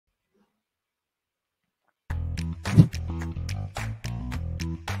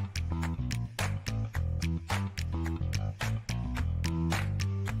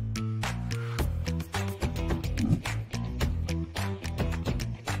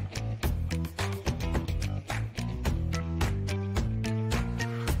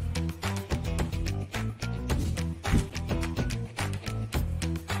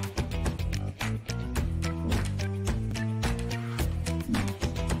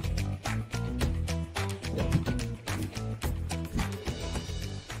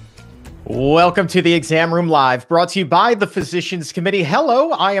Welcome to the Exam Room Live, brought to you by the Physicians Committee.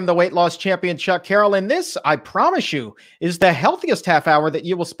 Hello, I am the weight loss champion, Chuck Carroll, and this, I promise you, is the healthiest half hour that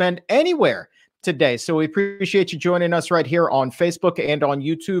you will spend anywhere today. So we appreciate you joining us right here on Facebook and on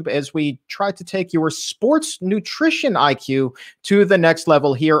YouTube as we try to take your sports nutrition IQ to the next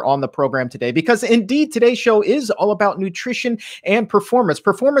level here on the program today. Because indeed, today's show is all about nutrition and performance.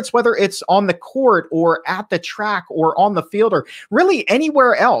 Performance, whether it's on the court or at the track or on the field or really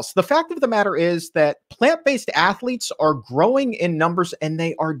anywhere else. The fact of the matter is that plant-based athletes are growing in numbers and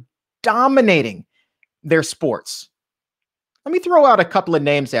they are dominating their sports. Let me throw out a couple of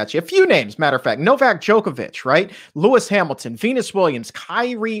names at you. A few names, matter of fact. Novak Djokovic, right? Lewis Hamilton, Venus Williams,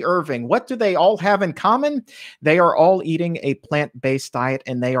 Kyrie Irving. What do they all have in common? They are all eating a plant-based diet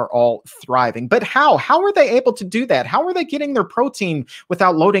and they are all thriving. But how? How are they able to do that? How are they getting their protein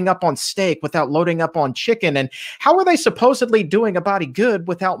without loading up on steak, without loading up on chicken? And how are they supposedly doing a body good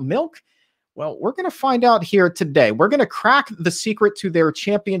without milk? Well, we're going to find out here today. We're going to crack the secret to their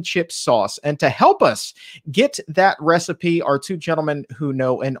championship sauce. And to help us get that recipe are two gentlemen who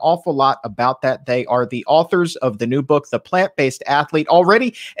know an awful lot about that. They are the authors of the new book, The Plant-Based Athlete,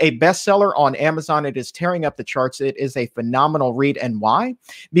 already a bestseller on Amazon. It is tearing up the charts. It is a phenomenal read. And why?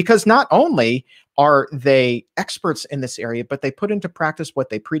 Because not only are they experts in this area, but they put into practice what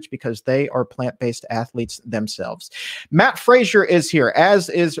they preach because they are plant-based athletes themselves. Matt Frazier is here, as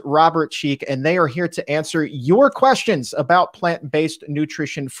is Robert Cheeke, and they are here to answer your questions about plant-based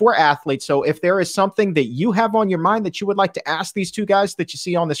nutrition for athletes. So if there is something that you have on your mind that you would like to ask these two guys that you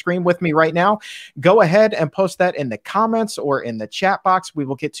see on the screen with me right now, go ahead and post that in the comments or in the chat box. We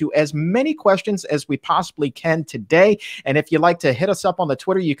will get to as many questions as we possibly can today. And if you'd like to hit us up on the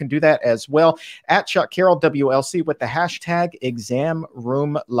Twitter, you can do that as well. At Chuck Carroll WLC with the hashtag Exam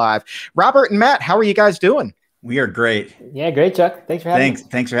Room Live. Robert and Matt, how are you guys doing? We are great. Yeah, great, Chuck. Thanks for having us.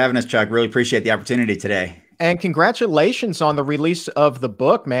 Thanks for having us, Chuck. Really appreciate the opportunity today. And congratulations on the release of the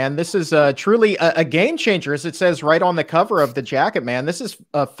book, man. This is truly a game changer, as it says right on the cover of the jacket, man. This is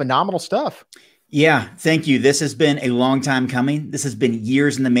phenomenal stuff. Yeah, thank you. This has been a long time coming. This has been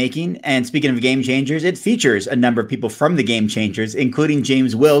years in the making. And speaking of game changers, it features a number of people from the Game Changers, including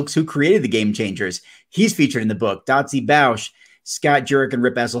James Wilkes, who created the Game Changers. He's featured in the book. Dotsie Bausch, Scott Jurek, and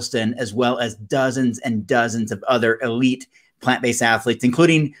Rip Esselstyn, as well as dozens and dozens of other elite plant-based athletes,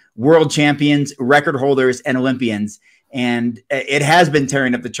 including world champions, record holders, and Olympians. And it has been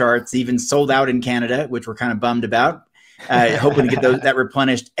tearing up the charts, even sold out in Canada, which we're kind of bummed about, hoping to get that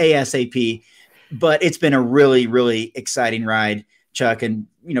replenished ASAP. But it's been a really, really exciting ride, Chuck. And,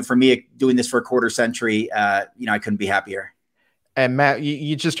 you know, for me, doing this for a quarter century, you know, I couldn't be happier. And Matt,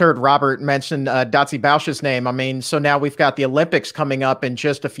 you just heard Robert mention Dotsie Bausch's name. I mean, so now we've got the Olympics coming up in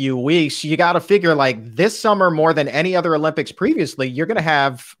just a few weeks. You got to figure, like, this summer, more than any other Olympics previously, you're going to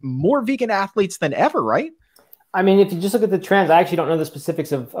have more vegan athletes than ever, right? I mean, if you just look at the trends, I actually don't know the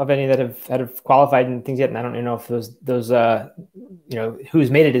specifics of any that have qualified and things yet. And I don't even know if those you know,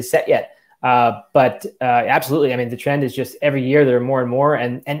 who's made it is set yet. But absolutely. I mean, the trend is just every year there are more and more,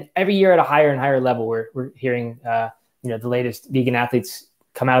 and every year at a higher and higher level, we're hearing, you know, the latest vegan athletes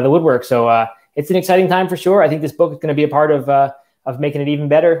come out of the woodwork. So it's an exciting time for sure. I think this book is going to be a part of making it even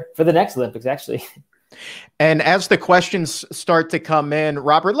better for the next Olympics, actually. And as the questions start to come in,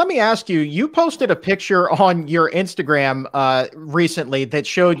 Robert, let me ask you, you posted a picture on your Instagram recently that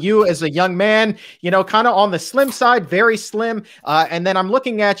showed you as a young man, you know, kind of on the slim side, very slim. And then I'm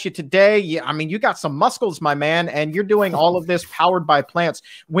looking at you today. I mean, you got some muscles, my man, and you're doing all of this powered by plants.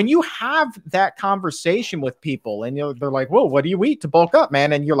 When you have that conversation with people and they're like, whoa, what do you eat to bulk up,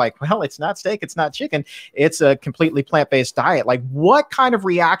 man? And you're like, well, it's not steak, it's not chicken. It's a completely plant-based diet. Like, what kind of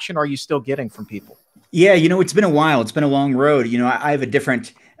reaction are you still getting from people? Yeah, you know, it's been a while. It's been a long road. You know, I have a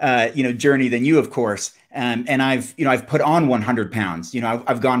different, you know, journey than you, of course. And I've put on 100 pounds. You know,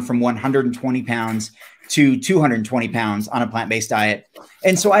 I've gone from 120 pounds to 220 pounds on a plant-based diet.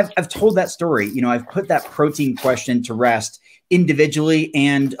 And so I've told that story. You know, I've put that protein question to rest individually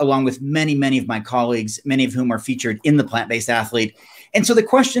and along with many, many of my colleagues, many of whom are featured in the Plant-Based Athlete. And so the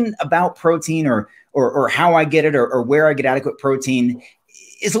question about protein or how I get it or where I get adequate protein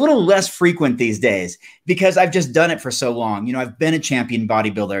is a little less frequent these days because I've just done it for so long. You know, I've been a champion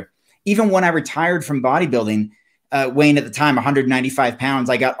bodybuilder. Even when I retired from bodybuilding, weighing at the time 195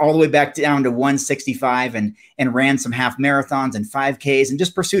 pounds, I got all the way back down to 165 and ran some half marathons and 5Ks and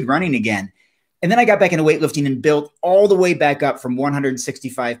just pursued running again. And then I got back into weightlifting and built all the way back up from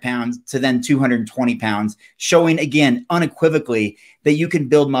 165 pounds to then 220 pounds, showing again, unequivocally, that you can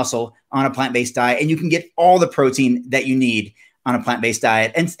build muscle on a plant-based diet and you can get all the protein that you need on a plant-based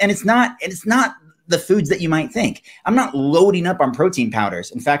diet. And it's not the foods that you might think. I'm not loading up on protein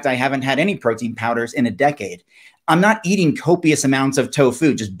powders. In fact, I haven't had any protein powders in a decade. I'm not eating copious amounts of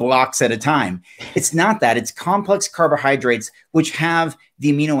tofu, just blocks at a time. It's not that. It's complex carbohydrates, which have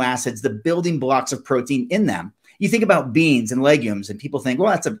the amino acids, the building blocks of protein in them. You think about beans and legumes, and people think,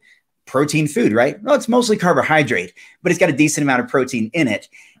 well, that's a protein food, right? Well, it's mostly carbohydrate, but it's got a decent amount of protein in it.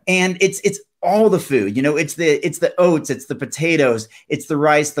 And it's all the food, you know, it's the oats, it's the potatoes, it's the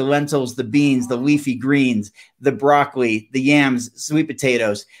rice, the lentils, the beans, the leafy greens, the broccoli, the yams, sweet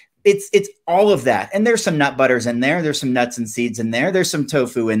potatoes. It's all of that. And there's some nut butters in there. There's some nuts and seeds in there. There's some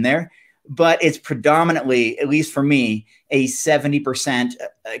tofu in there, but it's predominantly, at least for me, a 70%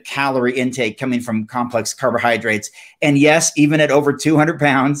 calorie intake coming from complex carbohydrates. And yes, even at over 200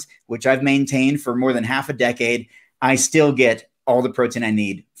 pounds, which I've maintained for more than half a decade, I still get all the protein I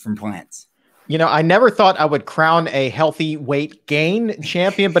need from plants. You know, I never thought I would crown a healthy weight gain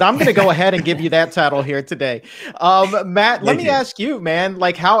champion, but I'm going to go ahead and give you that title here today. Matt, let me ask you, man,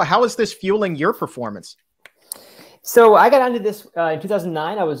 like how is this fueling your performance? So I got onto this in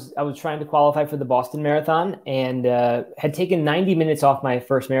 2009. I was trying to qualify for the Boston Marathon and had taken 90 minutes off my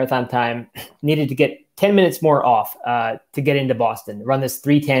first marathon time. Needed to get 10 minutes more off to get into Boston. Run this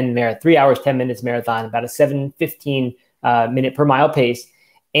 3:10 marathon, 3 hours 10 minutes marathon, about a 7:15 minute per mile pace.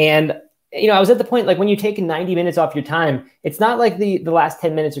 And you know, I was at the point, like when you take 90 minutes off your time, it's not like the last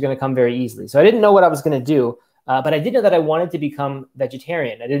 10 minutes are going to come very easily. So I didn't know what I was going to do, but I did know that I wanted to become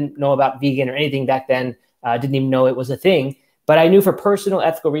vegetarian. I didn't know about vegan or anything back then. Didn't even know it was a thing, but I knew for personal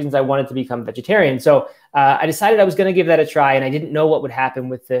ethical reasons, I wanted to become vegetarian. So I decided I was going to give that a try, and I didn't know what would happen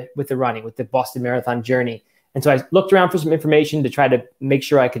with the running, with the Boston Marathon journey. And so I looked around for some information to try to make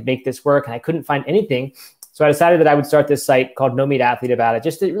sure I could make this work, and I couldn't find anything. So I decided that I would start this site called No Meat Athlete about it,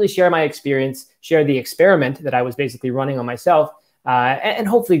 just to really share my experience, share the experiment that I was basically running on myself, and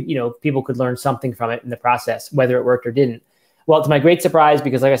hopefully, you know, people could learn something from it in the process, whether it worked or didn't. Well, to my great surprise,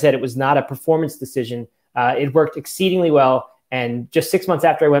 because like I said, it was not a performance decision, it worked exceedingly well. And just 6 months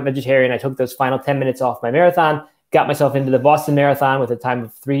after I went vegetarian, I took those final 10 minutes off my marathon, got myself into the Boston Marathon with a time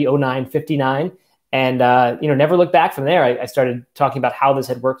of 3:09:59. And, you know, never looked back from there. I started talking about how this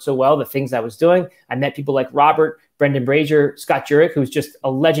had worked so well, the things I was doing. I met people like Robert, Brendan Frazier, Scott Jurek, who's just a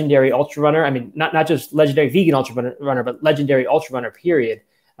legendary ultra runner. I mean, not just legendary vegan ultra runner, but legendary ultra runner, period.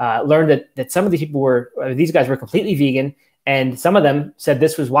 Learned that some of these people these guys were completely vegan. And some of them said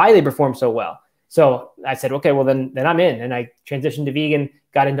this was why they performed so well. So I said, okay, well, then I'm in. And I transitioned to vegan,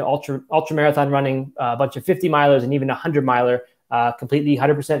 got into ultra marathon running, a bunch of 50 milers and even 100 miler, completely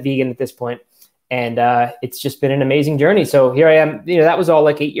 100% vegan at this point. And it's just been an amazing journey. So here I am. You know, that was all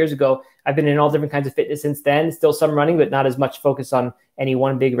like 8 years ago. I've been in all different kinds of fitness since then. Still some running, but not as much focus on any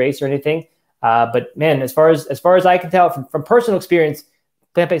one big race or anything. But man, as far as I can tell from personal experience,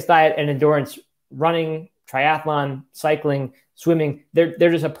 plant-based diet and endurance, running, triathlon, cycling, swimming, they're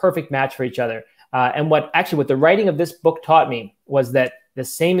just a perfect match for each other. And what the writing of this book taught me was that the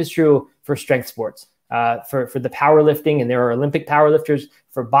same is true for strength sports. For the powerlifting, and there are Olympic powerlifters,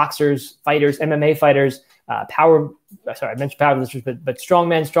 for boxers, fighters, MMA fighters, I mentioned powerlifters, but strong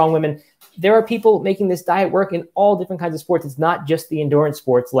men, strong women. There are people making this diet work in all different kinds of sports. It's not just the endurance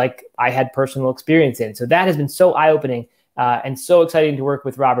sports like I had personal experience in. So that has been so eye-opening and so exciting to work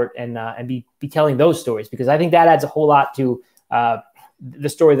with Robert and be telling those stories, because I think that adds a whole lot to the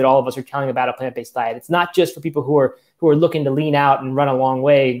story that all of us are telling about a plant-based diet. It's not just for people who are looking to lean out and run a long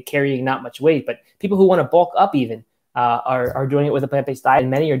way, carrying not much weight, but people who want to bulk up even are doing it with a plant-based diet,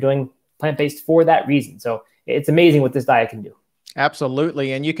 and many are doing plant-based for that reason. So it's amazing what this diet can do.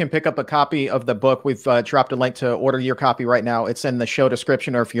 Absolutely. And you can pick up a copy of the book. We've dropped a link to order your copy right now. It's in the show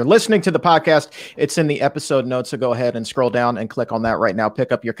description, or if you're listening to the podcast, it's in the episode notes. So go ahead and scroll down and click on that right now.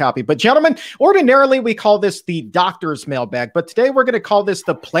 Pick up your copy. But gentlemen, ordinarily we call this the doctor's mailbag, but today we're going to call this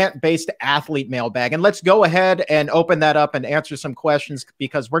the plant-based athlete mailbag. And let's go ahead and open that up and answer some questions,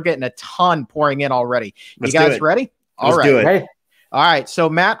 because we're getting a ton pouring in already. You guys ready? All right. Let's do it. Hey. All right. So,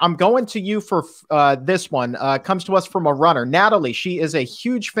 Matt, I'm going to you for this one. Comes to us from a runner, Natalie. She is a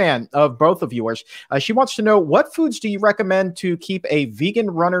huge fan of both of yours. She wants to know, what foods do you recommend to keep a vegan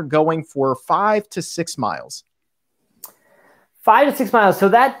runner going for 5 to 6 miles? 5 to 6 miles. So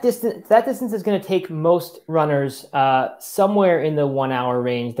that distance is going to take most runners somewhere in the 1 hour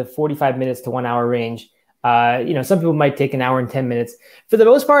range, the 45 minutes to 1 hour range. You know, some people might take an hour and 10 minutes. For the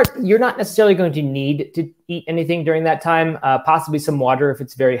most part, you're not necessarily going to need to eat anything during that time, possibly some water if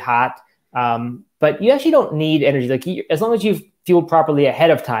it's very hot. But you actually don't need energy. Like as long as you've fueled properly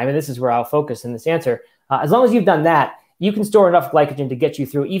ahead of time, and this is where I'll focus in this answer, as long as you've done that, you can store enough glycogen to get you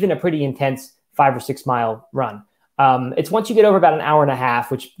through even a pretty intense 5 or 6 mile run. It's once you get over about an hour and a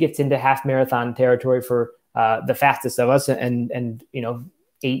half, which gets into half marathon territory for the fastest of us, and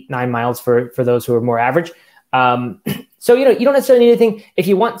 8-9 miles for those who are more average. So, you don't necessarily need anything. If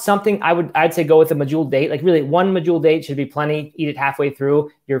you want something, I'd say go with a medjool date. Like really, one medjool date should be plenty. Eat it halfway through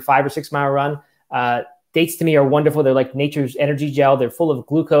your 5 or 6 mile run. Dates to me are wonderful. They're like nature's energy gel. They're full of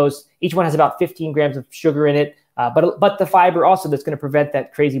glucose. Each one has about 15 grams of sugar in it. But the fiber also that's going to prevent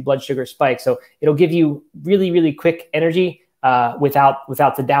that crazy blood sugar spike. So it'll give you really, really quick energy without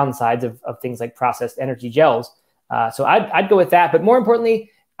the downsides of things like processed energy gels. So I'd go with that. But more importantly,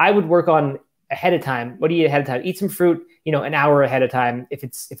 I would work on ahead of time. What do you eat ahead of time? Eat some fruit, an hour ahead of time. If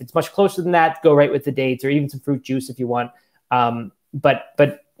it's much closer than that, go right with the dates, or even some fruit juice if you want. But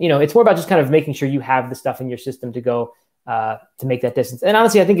it's more about just kind of making sure you have the stuff in your system to go to make that distance. And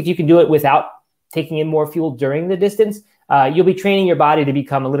honestly, I think if you can do it without taking in more fuel during the distance, you'll be training your body to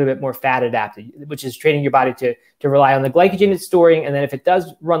become a little bit more fat adapted, which is training your body to rely on the glycogen it's storing. And then if it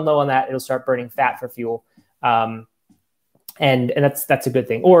does run low on that, it'll start burning fat for fuel. And that's a good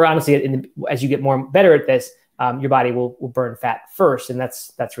thing. Or honestly, as you get better at this, your body will burn fat first, and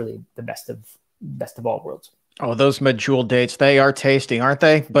that's really the best of all worlds. Oh, those medjool dates, they are tasty, aren't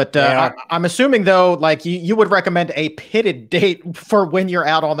they? But I'm assuming, though, like you would recommend a pitted date for when you're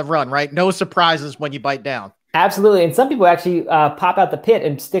out on the run, right? No surprises when you bite down. Absolutely. And some people actually pop out the pit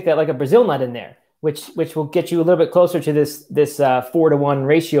and stick like a Brazil nut in there, which will get you a little bit closer to this 4-to-1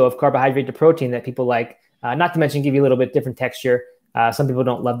 ratio of carbohydrate to protein that people like. Not to mention give you a little bit different texture. Some people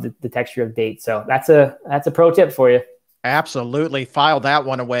don't love the texture of dates. So that's a pro tip for you. Absolutely. File that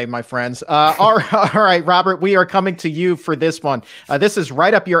one away, my friends. All right, Robert, we are coming to you for this one. This is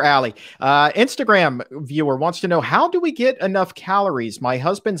right up your alley. Instagram viewer wants to know, how do we get enough calories? My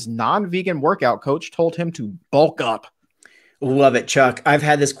husband's non-vegan workout coach told him to bulk up. Love it, Chuck. I've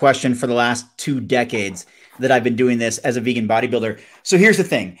had this question for the last 2 decades that I've been doing this as a vegan bodybuilder. So here's the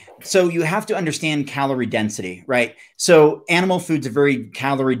thing. So you have to understand calorie density, right? So animal foods are very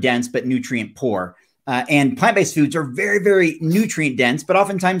calorie dense, but nutrient poor. And plant-based foods are very, very nutrient dense, but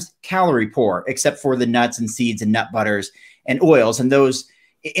oftentimes calorie poor, except for the nuts and seeds and nut butters and oils. And those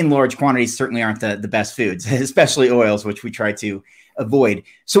in large quantities certainly aren't the best foods, especially oils, which we try to avoid.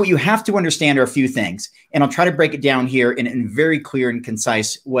 So what you have to understand are a few things, and I'll try to break it down here in a very clear and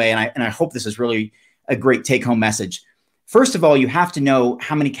concise way. And I hope this is really a great take-home message. First of all, you have to know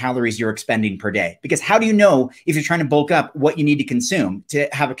how many calories you're expending per day, because how do you know, if you're trying to bulk up, what you need to consume to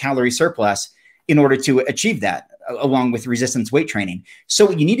have a calorie surplus in order to achieve that, along with resistance weight training? So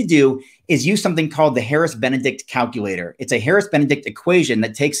what you need to do is use something called the Harris-Benedict calculator. It's a Harris-Benedict equation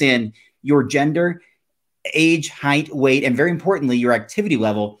that takes in your gender, age, height, weight, and very importantly, your activity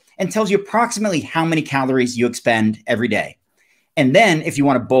level, and tells you approximately how many calories you expend every day. And then if you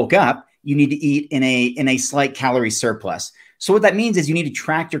want to bulk up, you need to eat in a slight calorie surplus. So what that means is you need to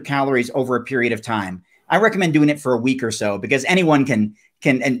track your calories over a period of time. I recommend doing it for a week or so, because anyone can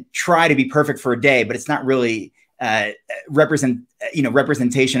and try to be perfect for a day, but it's not really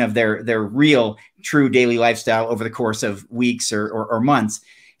representation of their real true daily lifestyle over the course of weeks or months.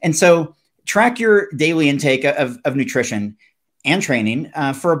 And so track your daily intake of nutrition and training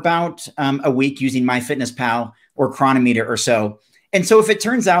for about a week using MyFitnessPal or Chronometer or so. And so if it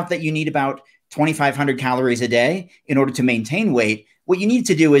turns out that you need about 2,500 calories a day in order to maintain weight, what you need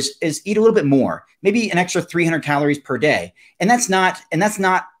to do is eat a little bit more, maybe an extra 300 calories per day. And that's not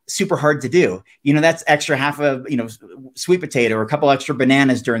super hard to do. That's extra half of, sweet potato, or a couple extra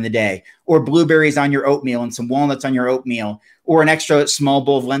bananas during the day, or blueberries on your oatmeal and some walnuts on your oatmeal, or an extra small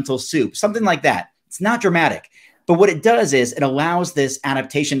bowl of lentil soup, something like that. It's not dramatic. But what it does is it allows this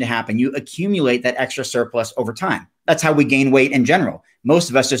adaptation to happen. You accumulate that extra surplus over time. That's how we gain weight in general. Most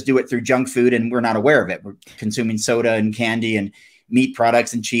of us just do it through junk food and we're not aware of it. We're consuming soda and candy and meat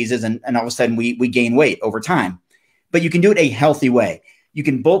products and cheeses, and all of a sudden we gain weight over time. But you can do it a healthy way. You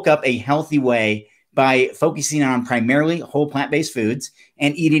can bulk up a healthy way by focusing on primarily whole plant-based foods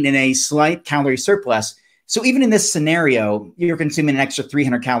and eating in a slight calorie surplus. So even in this scenario, you're consuming an extra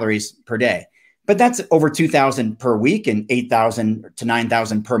 300 calories per day. But that's over 2,000 per week and 8,000 to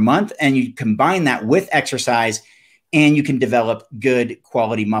 9,000 per month. And you combine that with exercise, and you can develop good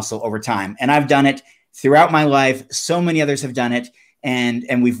quality muscle over time. And I've done it throughout my life. So many others have done it.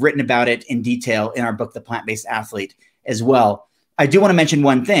 And we've written about it in detail in our book, The Plant-Based Athlete, as well. I do want to mention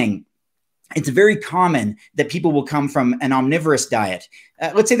one thing. It's very common that people will come from an omnivorous diet.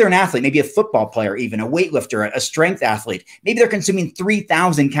 Let's say they're an athlete, maybe a football player, even a weightlifter, a strength athlete. Maybe they're consuming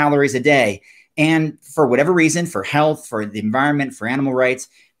 3,000 calories a day. And for whatever reason, for health, for the environment, for animal rights,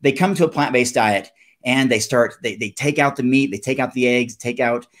 they come to a plant-based diet and they take out the meat, they take out the eggs, take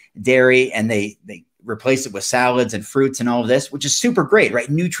out dairy, and they replace it with salads and fruits and all of this, which is super great, right?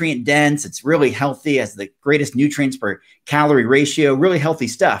 Nutrient dense. It's really healthy, has the greatest nutrients per calorie ratio, really healthy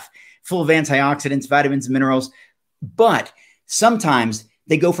stuff, full of antioxidants, vitamins, and minerals. But sometimes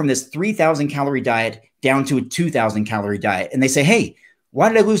they go from this 3,000 calorie diet down to a 2,000 calorie diet. And they say, hey, why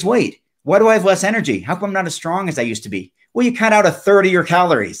did I lose weight? Why do I have less energy? How come I'm not as strong as I used to be? Well, you cut out a third of your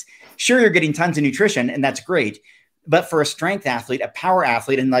calories. Sure, you're getting tons of nutrition, and that's great. But for a strength athlete, a power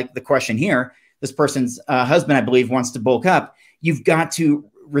athlete, and like the question here, this person's husband, I believe, wants to bulk up, you've got to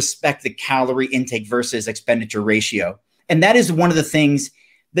respect the calorie intake versus expenditure ratio. And that is one of the things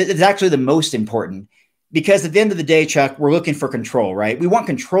that is actually the most important, because at the end of the day, Chuck, we're looking for control, right? We want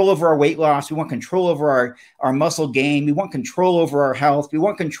control over our weight loss. We want control over our muscle gain. We want control over our health. We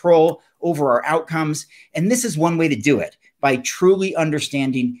want control over our outcomes. And this is one way to do it, by truly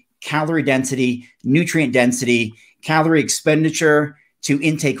understanding calorie density, nutrient density, calorie expenditure to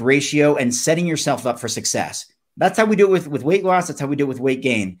intake ratio, and setting yourself up for success. That's how we do it with weight loss. That's how we do it with weight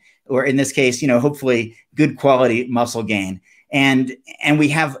gain, or in this case, hopefully good quality muscle gain. And we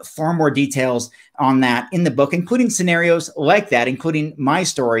have far more details on that in the book, including scenarios like that, including my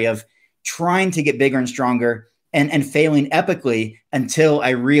story of trying to get bigger and stronger and failing epically until I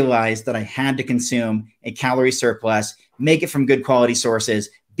realized that I had to consume a calorie surplus, make it from good quality sources,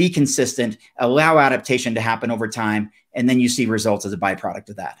 be consistent, allow adaptation to happen over time, and then you see results as a byproduct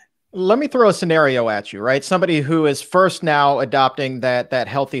of that. Let me throw a scenario at you, right? Somebody who is first now adopting that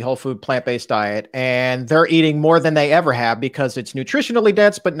healthy, whole food, plant-based diet, and they're eating more than they ever have because it's nutritionally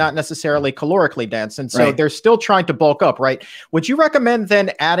dense, but not necessarily calorically dense. And so they're still trying to bulk up, right? Would you recommend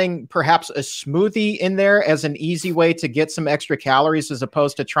then adding perhaps a smoothie in there as an easy way to get some extra calories, as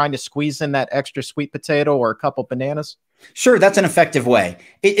opposed to trying to squeeze in that extra sweet potato or a couple bananas? Sure, that's an effective way.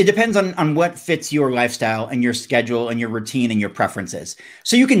 It depends on what fits your lifestyle and your schedule and your routine and your preferences.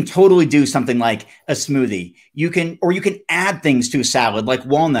 So you can totally do something like a smoothie. You can add things to a salad like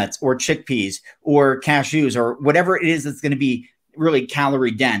walnuts or chickpeas or cashews or whatever it is that's going to be really calorie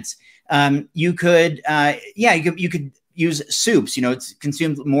dense. You could use soups. It's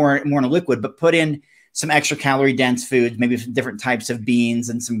consumed more in a liquid, but put in some extra calorie dense foods, maybe some different types of beans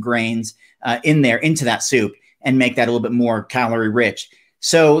and some grains into that soup, and make that a little bit more calorie rich.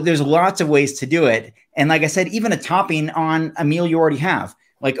 So there's lots of ways to do it. And like I said, even a topping on a meal you already have,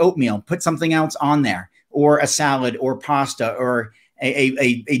 like oatmeal, put something else on there, or a salad or pasta or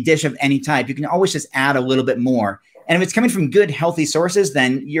a dish of any type. You can always just add a little bit more. And if it's coming from good, healthy sources,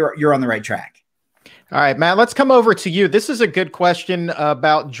 then you're on the right track. All right, Matt, let's come over to you. This is a good question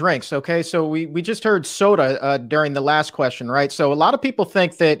about drinks. Okay, so we just heard soda during the last question, right? So a lot of people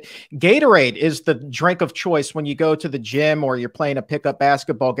think that Gatorade is the drink of choice when you go to the gym or you're playing a pickup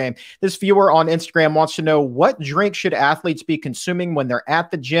basketball game. This viewer on Instagram wants to know, what drink should athletes be consuming when they're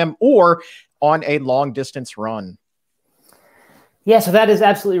at the gym or on a long distance run? Yeah, so that is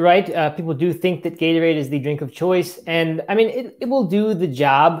absolutely right. People do think that Gatorade is the drink of choice. And I mean, it will do the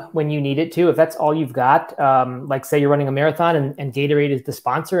job when you need it to. If that's all you've got, like say you're running a marathon and Gatorade is the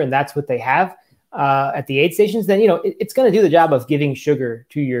sponsor and that's what they have at the aid stations, then, it's going to do the job of giving sugar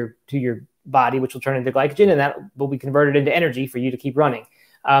to your body, which will turn into glycogen, and that will be converted into energy for you to keep running.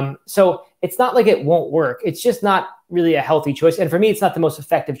 So it's not like it won't work. It's just not really a healthy choice. And for me, it's not the most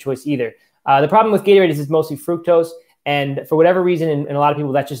effective choice either. The problem with Gatorade is it's mostly fructose. And for whatever reason, and a lot of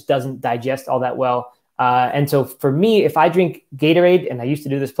people, that just doesn't digest all that well. And so for me, if I drink Gatorade, and I used to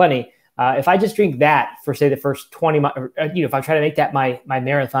do this plenty, if I just drink that for, say, the first 20 miles, if I try to make that my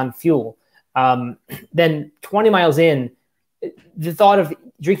marathon fuel, then 20 miles in, the thought of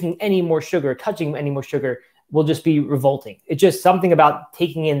drinking any more sugar, touching any more sugar, will just be revolting. It's just something about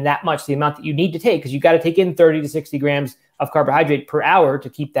taking in that much, the amount that you need to take, because you got to take in 30 to 60 grams of carbohydrate per hour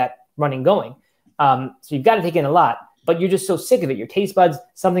to keep that running going. So you've got to take in a lot. But you're just so sick of it. Your taste buds,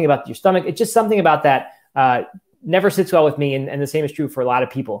 something about your stomach. It's just something about that never sits well with me. And the same is true for a lot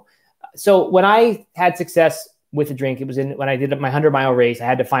of people. So when I had success with a drink, it was when I did my 100-mile race. I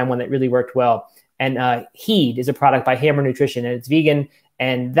had to find one that really worked well. And Heed is a product by Hammer Nutrition, and it's vegan.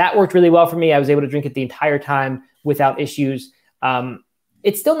 And that worked really well for me. I was able to drink it the entire time without issues.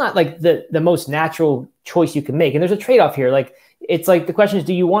 It's still not like the most natural choice you can make. And there's a trade-off here. Like, it's like the question is,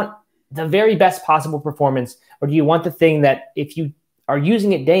 do you want the very best possible performance, or do you want the thing that if you are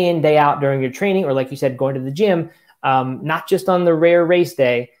using it day in, day out during your training, or like you said, going to the gym, not just on the rare race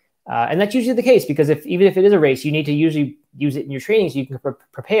day. And that's usually the case, because even if it is a race, you need to usually use it in your training so you can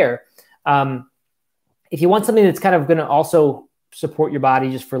prepare. If you want something that's kind of going to also support your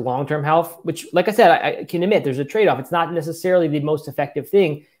body just for long-term health, which, like I said, I can admit there's a trade-off. It's not necessarily the most effective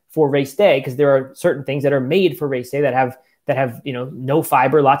thing for race day, because there are certain things that are made for race day that that have, no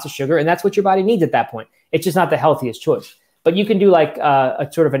fiber, lots of sugar, and that's what your body needs at that point. It's just not the healthiest choice. But you can do like a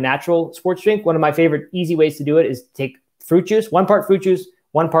sort of a natural sports drink. One of my favorite easy ways to do it is take fruit juice, 1 part fruit juice,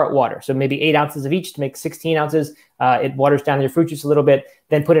 1 part water. So maybe 8 ounces of each to make 16 ounces. It waters down your fruit juice a little bit,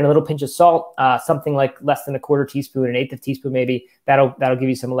 then put in a little pinch of salt, something like less than 1/4 teaspoon, 1/8 of teaspoon maybe. That'll give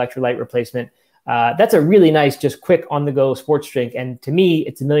you some electrolyte replacement. That's a really nice, just quick on the go sports drink. And to me,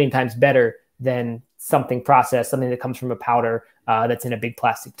 it's a million times better than something processed, something that comes from a powder that's in a big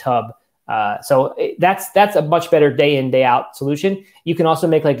plastic tub. So that's a much better day in, day out solution. You can also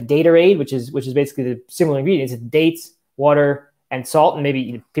make like Daterade, which is basically the similar ingredients. It's dates, water, and salt, and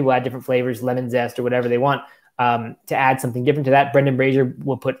maybe people add different flavors, lemon zest or whatever they want to add something different to that. Brendan Brazier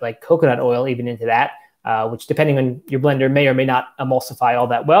will put like coconut oil even into that, which depending on your blender may or may not emulsify all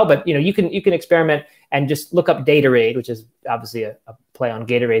that well. But you can experiment and just look up Daterade, which is obviously a play on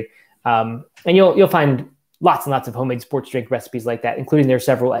Gatorade, and you'll find lots and lots of homemade sports drink recipes like that, including there are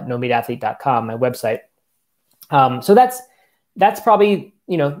several at nomeatathlete.com, my website. So that's probably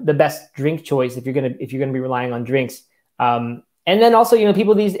the best drink choice if you're gonna be relying on drinks. And then also,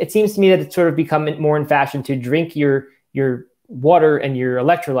 it seems to me that it's sort of become more in fashion to drink your water and your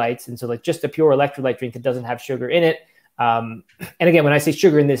electrolytes. And so like just a pure electrolyte drink that doesn't have sugar in it. And again, when I say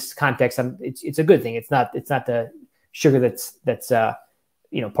sugar in this context, it's a good thing. It's not the sugar that's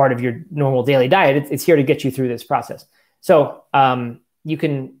part of your normal daily diet. It's here to get you through this process. So you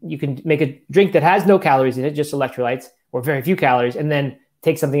can make a drink that has no calories in it, just electrolytes or very few calories, and then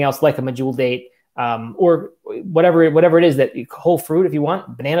take something else like a medjool date, or whatever it is, that whole fruit if you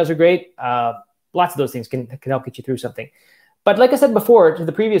want. Bananas are great. Lots of those things can help get you through something. But like I said before, to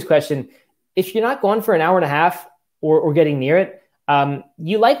the previous question, if you're not going for an hour and a half or getting near it,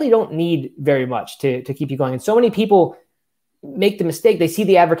 you likely don't need very much to keep you going. And so many people make the mistake. They see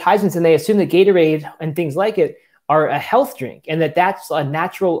the advertisements and they assume that Gatorade and things like it are a health drink, and that's a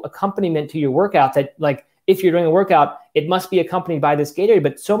natural accompaniment to your workout, that like if you're doing a workout, it must be accompanied by this Gatorade.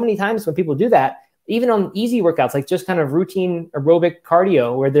 But so many times when people do that, even on easy workouts, like just kind of routine aerobic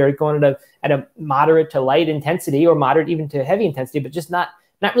cardio, where they're going at a moderate to light intensity or moderate even to heavy intensity, but just not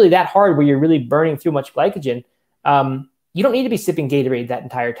really that hard where you're really burning through much glycogen, you don't need to be sipping Gatorade that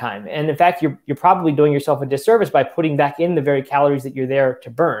entire time. And in fact, you're probably doing yourself a disservice by putting back in the very calories that you're there to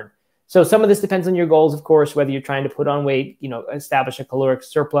burn. So some of this depends on your goals, of course, whether you're trying to put on weight, establish a caloric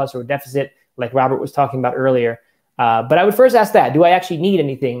surplus or deficit, like Robert was talking about earlier. But I would first ask that, do I actually need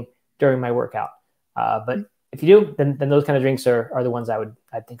anything during my workout? But if you do, then those kind of drinks are the ones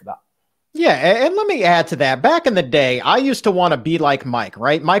I'd think about. Yeah, and let me add to that. Back in the day, I used to want to be like Mike,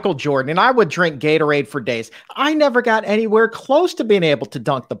 right? Michael Jordan, and I would drink Gatorade for days. I never got anywhere close to being able to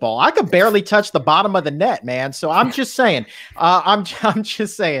dunk the ball. I could barely touch the bottom of the net, man. So I'm just saying. I'm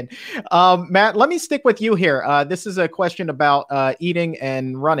just saying. Matt, let me stick with you here. This is a question about eating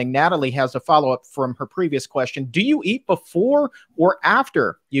and running. Natalie has a follow-up from her previous question. Do you eat before or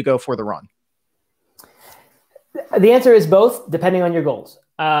after you go for the run? The answer is both, depending on your goals.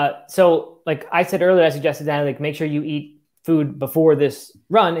 So like I said earlier, I suggested that like make sure you eat food before this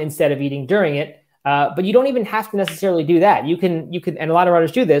run instead of eating during it. But you don't even have to necessarily do that. You can, and a lot of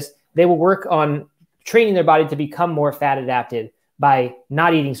runners do this. They will work on training their body to become more fat adapted by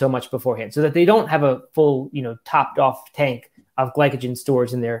not eating so much beforehand, so that they don't have a full, topped off tank of glycogen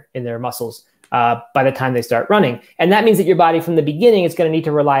stores in their muscles by the time they start running. And that means that your body from the beginning is going to need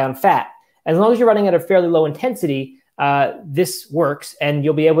to rely on fat. As long as you're running at a fairly low intensity, this works, and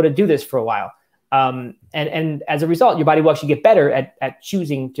you'll be able to do this for a while. And as a result, your body will actually get better at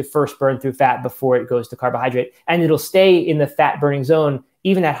choosing to first burn through fat before it goes to carbohydrate. And it'll stay in the fat burning zone,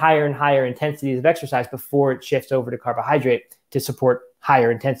 even at higher and higher intensities of exercise, before it shifts over to carbohydrate to support higher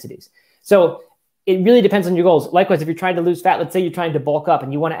intensities. So it really depends on your goals. Likewise, if you're trying to lose fat, let's say you're trying to bulk up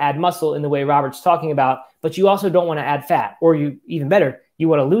and you want to add muscle in the way Robert's talking about, but you also don't want to add fat, or even better, you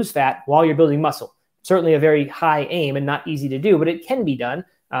want to lose fat while you're building muscle. Certainly a very high aim and not easy to do, but it can be done,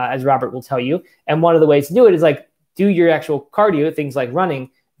 as Robert will tell you. And one of the ways to do it is like do your actual cardio, things like running,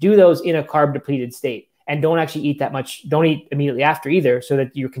 do those in a carb depleted state, and don't actually eat that much. Don't eat immediately after either, so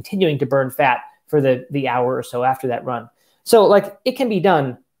that you're continuing to burn fat for the hour or so after that run. So like it can be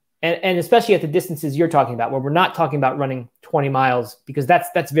done. And especially at the distances you're talking about, where we're not talking about running 20 miles, because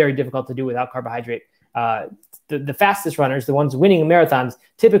that's very difficult to do without carbohydrate. The fastest runners, the ones winning marathons,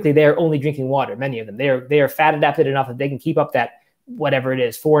 typically they are only drinking water. Many of them, they are fat adapted enough that they can keep up that, whatever it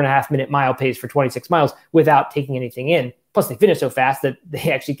is, 4.5 minute mile pace for 26 miles without taking anything in. Plus they finish so fast that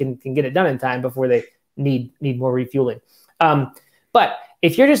they actually can get it done in time before they need more refueling. But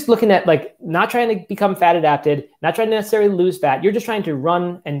if you're just looking at like not trying to become fat adapted, not trying to necessarily lose fat, you're just trying to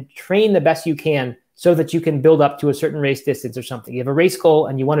run and train the best you can so that you can build up to a certain race distance or something. You have a race goal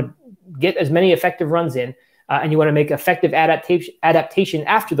and you want to get as many effective runs in, and you want to make effective adaptation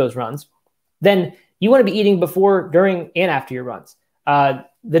after those runs, then you want to be eating before, during, and after your runs.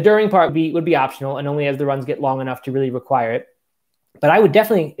 The during part would be optional, and only as the runs get long enough to really require it. But I would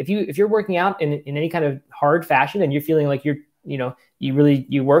definitely, if you're working out in any kind of hard fashion and you're feeling like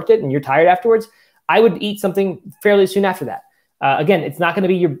you worked it and you're tired afterwards, I would eat something fairly soon after that. Again, it's not going to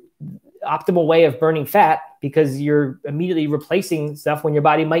be your optimal way of burning fat, because you're immediately replacing stuff when your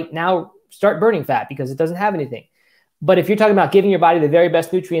body might now start burning fat because it doesn't have anything. But if you're talking about giving your body the very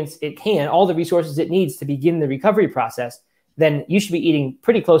best nutrients it can, all the resources it needs to begin the recovery process, then you should be eating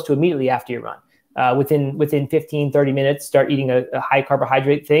pretty close to immediately after your run. Within 15, 30 minutes, start eating a high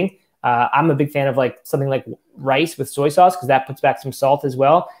carbohydrate thing. I'm a big fan of something like rice with soy sauce, because that puts back some salt as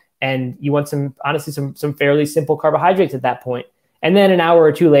well. And you want some fairly simple carbohydrates at that point. And then an hour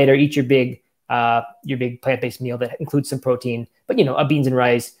or two later, eat your big plant-based meal that includes some protein, but a beans and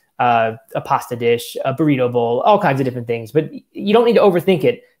rice, a pasta dish, a burrito bowl, all kinds of different things. But you don't need to overthink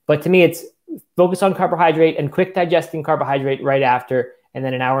it. But to me, it's focus on carbohydrate and quick digesting carbohydrate right after. And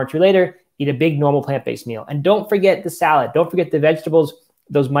then an hour or two later, eat a big normal plant-based meal. And don't forget the salad. Don't forget the vegetables,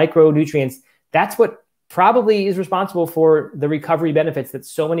 those micronutrients. That's what probably is responsible for the recovery benefits that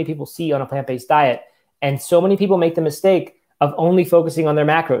so many people see on a plant-based diet. And so many people make the mistake of only focusing on their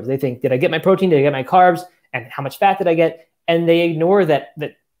macros. They think, did I get my protein? Did I get my carbs? And how much fat did I get? And they ignore that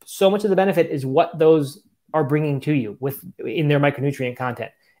so much of the benefit is what those are bringing to you in their micronutrient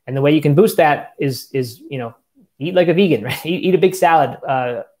content. And the way you can boost that is eat like a vegan, right? Eat a big salad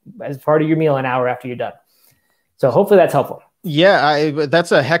as part of your meal an hour after you're done. So hopefully that's helpful. Yeah,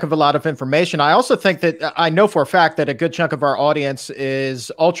 that's a heck of a lot of information. I also think that I know for a fact that a good chunk of our audience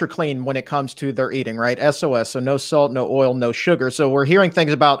is ultra clean when it comes to their eating, right? SOS, so no salt, no oil, no sugar. So we're hearing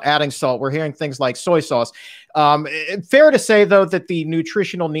things about adding salt. We're hearing things like soy sauce. Fair to say, though, that the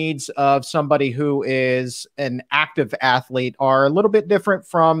nutritional needs of somebody who is an active athlete are a little bit different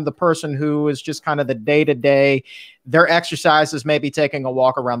from the person who is just kind of the day-to-day. Their exercise is maybe taking a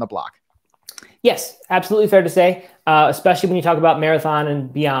walk around the block. Yes, absolutely fair to say, especially when you talk about marathon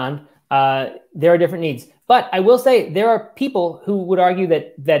and beyond. There are different needs. But I will say there are people who would argue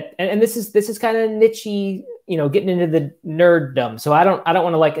that and this is kind of niche-y, getting into the nerddom. So I don't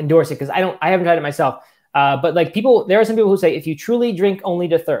want to endorse it, because I haven't tried it myself. But there are some people who say if you truly drink only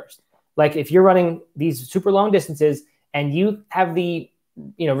to thirst, like if you're running these super long distances and you have the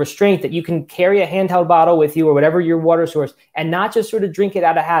restraint that you can carry a handheld bottle with you or whatever your water source, and not just sort of drink it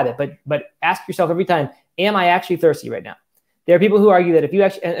out of habit, but ask yourself every time, am I actually thirsty right now? There are people who argue that if you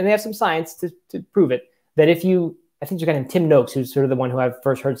actually, and they have some science to prove it, that I think there's a guy named Tim Noakes, who's sort of the one who I've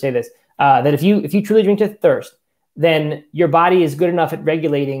first heard say this, that if you truly drink to thirst, then your body is good enough at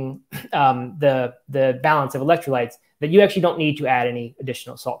regulating the balance of electrolytes that you actually don't need to add any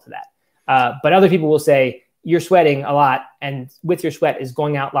additional salt to that. But other people will say, you're sweating a lot, and with your sweat is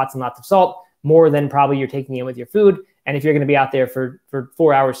going out lots and lots of salt, more than probably you're taking in with your food. And if you're going to be out there for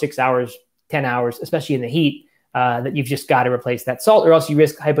 4 hours, 6 hours, 10 hours, especially in the heat, that you've just got to replace that salt, or else you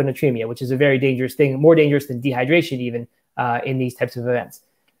risk hyponatremia, which is a very dangerous thing, more dangerous than dehydration even in these types of events.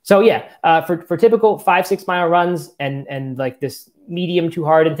 So yeah, for typical 5-6 mile runs and like this medium to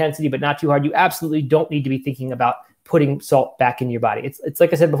hard intensity, but not too hard, you absolutely don't need to be thinking about putting salt back in your body. It's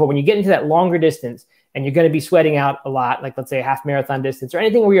like I said before, when you get into that longer distance and you're going to be sweating out a lot, like let's say a half marathon distance or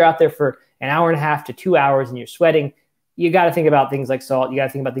anything where you're out there for an hour and a half to 2 hours and you're sweating, you got to think about things like salt. You got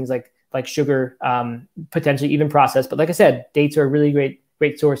to think about things like sugar, potentially even processed. But like I said, dates are a really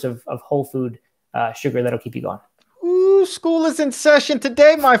great source of whole food sugar that'll keep you going. Ooh, school is in session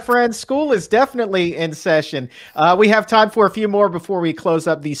today, my friends. School is definitely in session. We have time for a few more before we close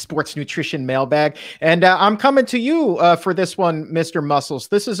up the sports nutrition mailbag. And I'm coming to you for this one, Mr. Muscles.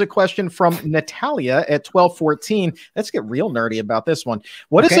 This is a question from Natalia at 1214. Let's get real nerdy about this one.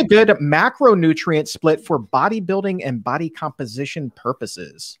 What is a good macronutrient split for bodybuilding and body composition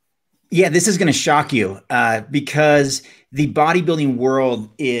purposes? Yeah, this is going to shock you because the bodybuilding world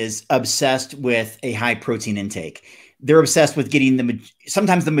is obsessed with a high protein intake. They're obsessed with getting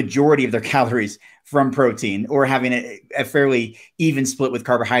sometimes the majority of their calories from protein, or having a fairly even split with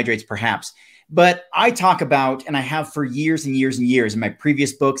carbohydrates, perhaps. But I talk about, and I have for years and years and years in my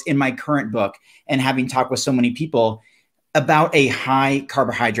previous books, in my current book, and having talked with so many people about a high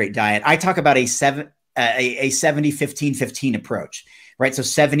carbohydrate diet. I talk about a 70-15-15 approach. Right? So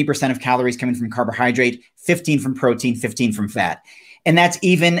 70% of calories coming from carbohydrate, 15 from protein, 15 from fat. And that's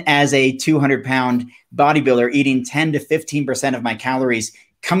even as a 200-pound bodybuilder eating 10 to 15% of my calories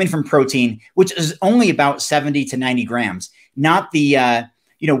coming from protein, which is only about 70 to 90 grams, not the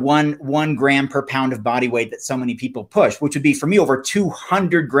one gram per pound of body weight that so many people push, which would be for me over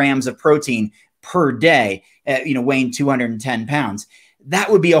 200 grams of protein per day, weighing 210 pounds.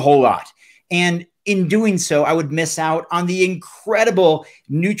 That would be a whole lot. And in doing so, I would miss out on the incredible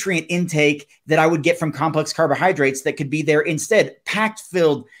nutrient intake that I would get from complex carbohydrates that could be there instead, packed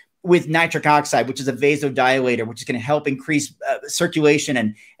filled with nitric oxide, which is a vasodilator, which is going to help increase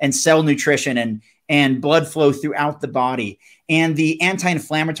circulation and cell nutrition and blood flow throughout the body, and the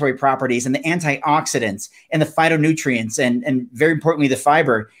anti-inflammatory properties and the antioxidants and the phytonutrients and very importantly, the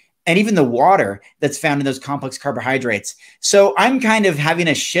fiber and even the water that's found in those complex carbohydrates. So I'm kind of having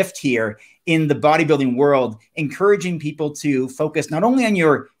a shift here in the bodybuilding world, encouraging people to focus not only on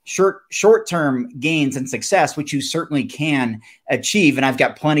your short-term gains and success, which you certainly can achieve. And I've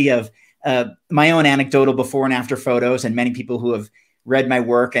got plenty of my own anecdotal before and after photos and many people who have read my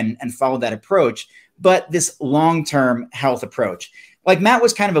work and followed that approach, but this long-term health approach. Like Matt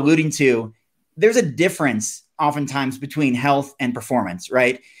was kind of alluding to, there's a difference oftentimes between health and performance,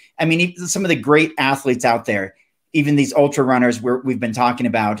 right? I mean, some of the great athletes out there, even these ultra runners we've been talking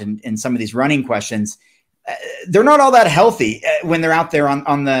about and some of these running questions, they're not all that healthy when they're out there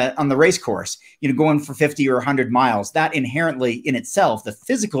on the race course, going for 50 or 100 miles. That inherently in itself, the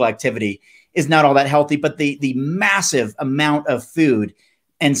physical activity is not all that healthy, but the massive amount of food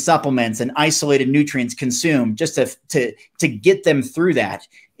and supplements and isolated nutrients consumed just to get them through that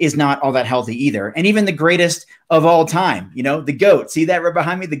is not all that healthy either. And even the greatest of all time, the GOAT, see that right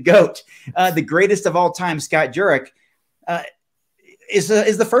behind me, the GOAT, the greatest of all time, Scott Jurek, is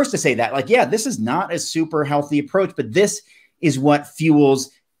the first to say that, like, yeah, this is not a super healthy approach, but this is what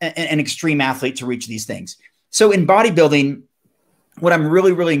fuels an extreme athlete to reach these things. So in bodybuilding, what I'm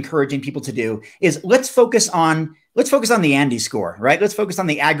really, really encouraging people to do is let's focus on the Andy score, right? Let's focus on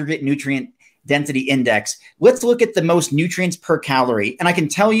the aggregate nutrient density index. Let's look at the most nutrients per calorie. And I can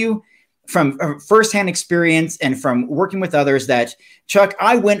tell you from firsthand experience and from working with others that, Chuck,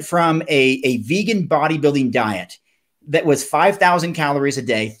 I went from a vegan bodybuilding diet that was 5,000 calories a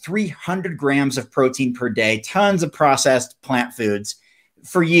day, 300 grams of protein per day, tons of processed plant foods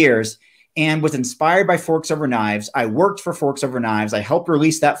for years, and was inspired by Forks Over Knives. I worked for Forks Over Knives. I helped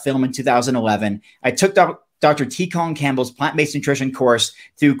release that film in 2011. I took Dr. T. Colin Campbell's plant-based nutrition course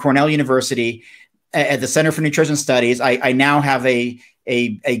through Cornell University at the Center for Nutrition Studies. I now have a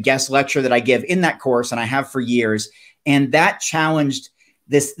guest lecture that I give in that course, and I have for years. And that challenged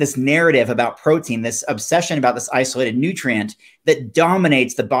this narrative about protein, this obsession about this isolated nutrient that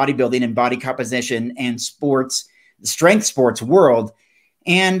dominates the bodybuilding and body composition and strength sports world.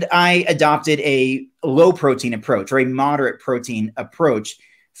 And I adopted a low protein approach or a moderate protein approach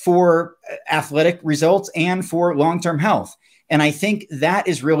for athletic results and for long-term health. And I think that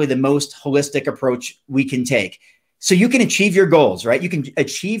is really the most holistic approach we can take. So you can achieve your goals, right? You can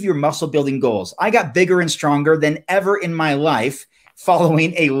achieve your muscle building goals. I got bigger and stronger than ever in my life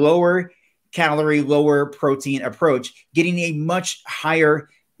following a lower calorie, lower protein approach, getting a much higher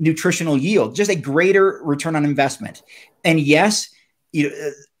nutritional yield, just a greater return on investment. And yes,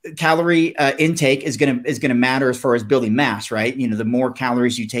 calorie intake is going to matter as far as building mass, right? The more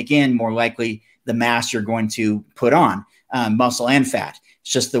calories you take in, more likely the mass you're going to put on, muscle and fat.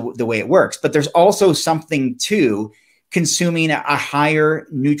 It's just the way it works. But there's also something to consuming a higher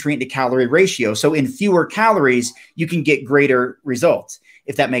nutrient to calorie ratio. So in fewer calories, you can get greater results,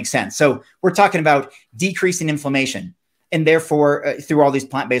 if that makes sense. So we're talking about decreasing inflammation, and therefore through all these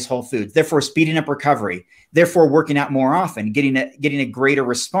plant-based whole foods, therefore speeding up recovery, therefore working out more often, getting a greater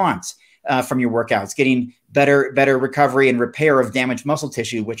response from your workouts, getting better recovery and repair of damaged muscle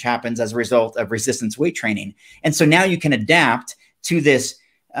tissue, which happens as a result of resistance weight training. And so now you can adapt to this,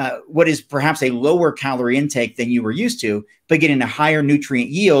 what is perhaps a lower calorie intake than you were used to, but getting a higher nutrient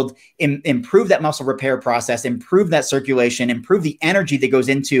yield, improve that muscle repair process, improve that circulation, improve the energy that goes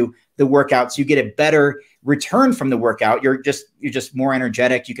into the workout. So you get a better return from the workout. You're just more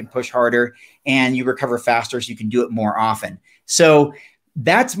energetic. You can push harder and you recover faster. So you can do it more often. So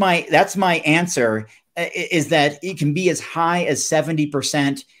that's my answer, is that it can be as high as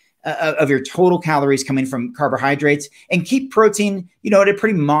 70% of your total calories coming from carbohydrates, and keep protein, at a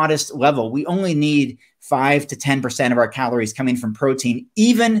pretty modest level. We only need 5 to 10% of our calories coming from protein,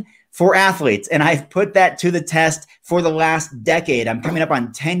 even for athletes. And I've put that to the test for the last decade. I'm coming up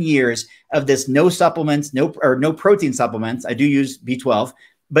on 10 years of this no supplements, no protein supplements. I do use B12,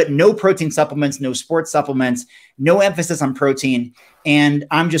 but no protein supplements, no sports supplements, no emphasis on protein. And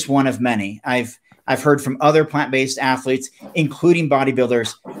I'm just one of many. I've heard from other plant-based athletes, including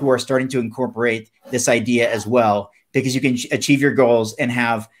bodybuilders, who are starting to incorporate this idea as well, because you can achieve your goals and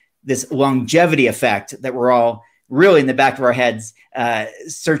have this longevity effect that we're all really in the back of our heads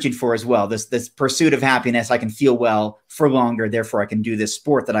searching for as well. This pursuit of happiness. I can feel well for longer, therefore I can do this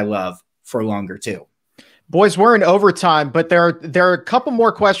sport that I love for longer too. Boys, we're in overtime, but there are a couple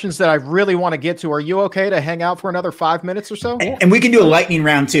more questions that I really want to get to. Are you okay to hang out for another 5 minutes or so? And we can do a lightning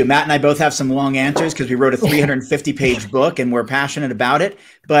round too. Matt and I both have some long answers because we wrote a 350-page book and we're passionate about it.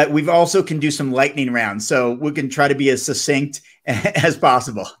 But we've also can do some lightning rounds, so we can try to be as succinct as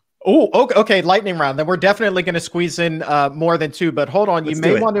possible. Oh, okay. Lightning round. Then we're definitely going to squeeze in more than two. But hold on, you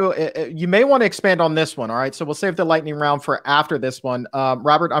may want to expand on this one. All right, so we'll save the lightning round for after this one.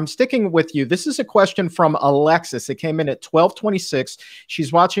 Robert, I'm sticking with you. This is a question from Alexis. It came in at 12:26.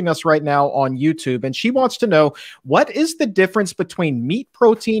 She's watching us right now on YouTube, and she wants to know, what is the difference between meat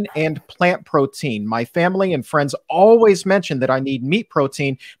protein and plant protein? My family and friends always mention that I need meat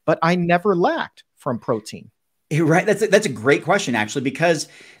protein, but I never lacked from protein. You're right. That's a great question, actually, because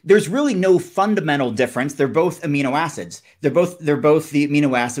there's really no fundamental difference. They're both amino acids. They're both the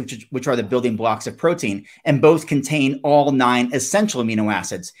amino acids, which are the building blocks of protein, and both contain all 9 essential amino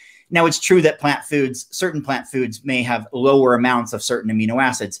acids. Now, it's true that certain plant foods may have lower amounts of certain amino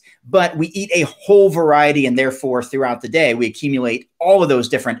acids, but we eat a whole variety, and therefore, throughout the day, we accumulate all of those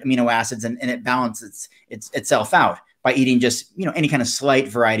different amino acids, and it balances itself out by eating just, any kind of slight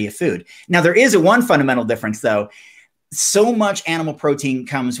variety of food. Now, there is one fundamental difference, though. So much animal protein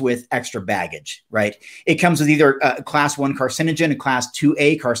comes with extra baggage, right? It comes with either a class 1 carcinogen, a class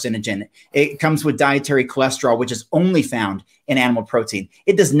 2A carcinogen. It comes with dietary cholesterol, which is only found in animal protein.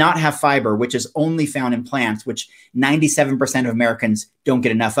 It does not have fiber, which is only found in plants, which 97% of Americans don't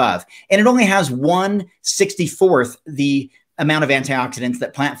get enough of. And it only has 1/64th the amount of antioxidants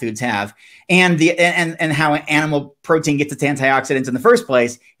that plant foods have. And how animal protein gets its antioxidants in the first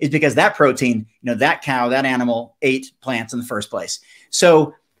place is because that protein, that cow, that animal ate plants in the first place.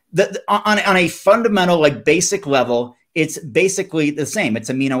 So on a fundamental, basic level, it's basically the same. It's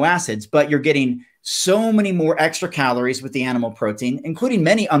amino acids, but you're getting so many more extra calories with the animal protein, including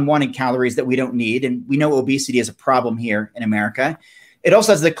many unwanted calories that we don't need. And we know obesity is a problem here in America. It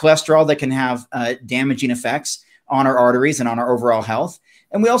also has the cholesterol that can have damaging effects on our arteries and on our overall health.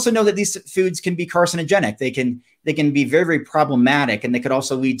 And we also know that these foods can be carcinogenic. They can be very, very problematic, and they could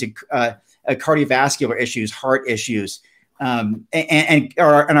also lead to cardiovascular issues, heart issues, and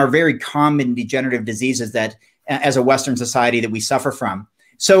are very common degenerative diseases that, as a Western society, that we suffer from.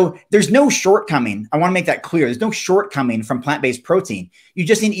 So there's no shortcoming. I want to make that clear. There's no shortcoming from plant-based protein. You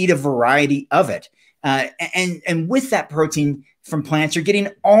just need to eat a variety of it. And with that protein from plants, you're getting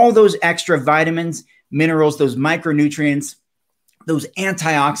all those extra vitamins, minerals, those micronutrients, those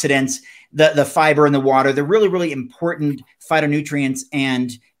antioxidants, the fiber in the water, the really, really important phytonutrients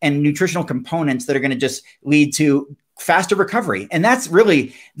and nutritional components that are going to just lead to faster recovery. And that's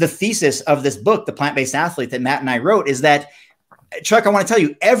really the thesis of this book, The Plant-Based Athlete, that Matt and I wrote, is that, Chuck, I want to tell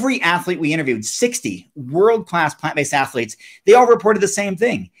you, every athlete we interviewed, 60 world-class plant-based athletes, they all reported the same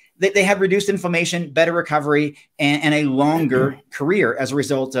thing. They had reduced inflammation, better recovery, and a longer career as a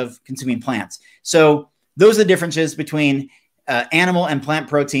result of consuming plants. So those are the differences between animal and plant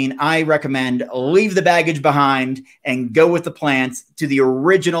protein. I recommend leave the baggage behind and go with the plants to the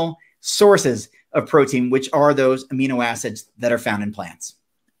original sources of protein, which are those amino acids that are found in plants.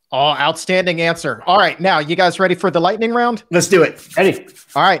 Oh, outstanding answer. All right. Now, you guys ready for the lightning round? Let's do it. Ready.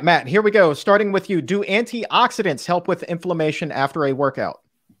 All right, Matt, here we go. Starting with you. Do antioxidants help with inflammation after a workout?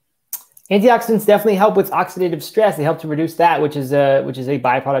 Antioxidants definitely help with oxidative stress. They help to reduce that, which is a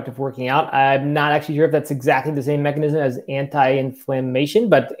byproduct of working out. I'm not actually sure if that's exactly the same mechanism as anti-inflammation,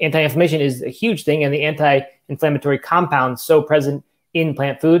 but anti-inflammation is a huge thing, and the anti-inflammatory compounds so present in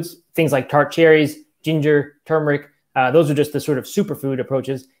plant foods, things like tart cherries, ginger, turmeric, those are just the sort of superfood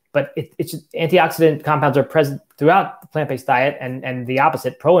approaches. But it's antioxidant compounds are present throughout the plant-based diet, and the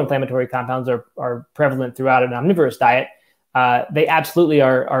opposite, pro-inflammatory compounds are prevalent throughout an omnivorous diet. They absolutely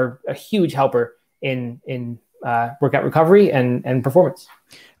are a huge helper in workout recovery and performance.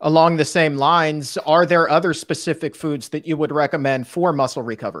 Along the same lines, are there other specific foods that you would recommend for muscle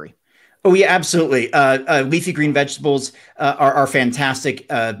recovery? Oh, yeah, absolutely. Leafy green vegetables are fantastic.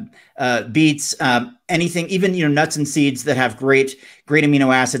 Beets, anything, even nuts and seeds that have great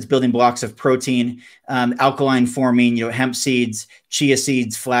amino acids, building blocks of protein, alkaline forming, hemp seeds, chia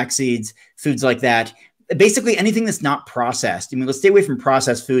seeds, flax seeds, foods like that. Basically anything that's not processed. I mean, let's stay away from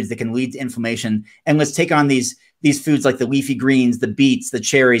processed foods that can lead to inflammation, and let's take on these foods like the leafy greens, the beets, the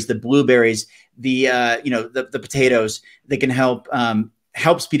cherries, the blueberries, the potatoes that can help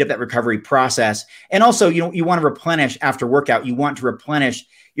help speed up that recovery process. And also, you want to replenish after workout. You want to replenish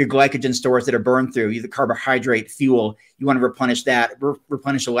your glycogen stores that are burned through, the carbohydrate fuel. You want to replenish that,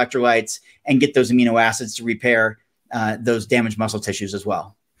 replenish electrolytes, and get those amino acids to repair those damaged muscle tissues as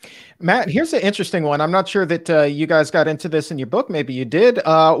well. Matt, here's an interesting one. I'm not sure that you guys got into this in your book. Maybe you did.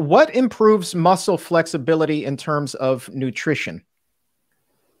 What improves muscle flexibility in terms of nutrition?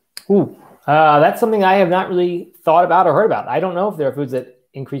 Ooh, that's something I have not really thought about or heard about. I don't know if there are foods that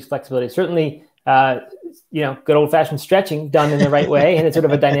increase flexibility. Certainly, good old-fashioned stretching done in the right way and in sort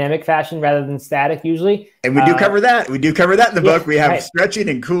of a dynamic fashion rather than static usually. And we do cover that. We do cover that in the book. We have right. stretching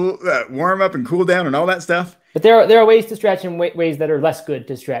and cool, warm up and cool down and all that stuff. But there are ways to stretch and ways that are less good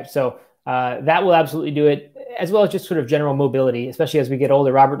to stretch. So that will absolutely do it, as well as just sort of general mobility, especially as we get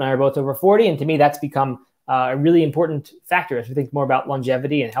older. Robert and I are both over 40. And to me, that's become a really important factor as we think more about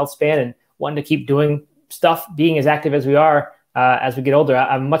longevity and health span and wanting to keep doing stuff, being as active as we are as we get older.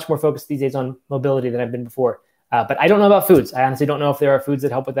 I'm much more focused these days on mobility than I've been before. But I don't know about foods. I honestly don't know if there are foods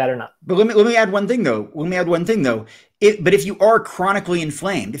that help with that or not. But let me add one thing though. But if you are chronically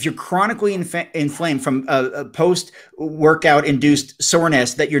inflamed, if you're chronically inflamed from a post-workout induced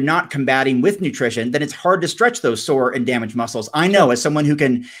soreness that you're not combating with nutrition, then it's hard to stretch those sore and damaged muscles. I know, as someone who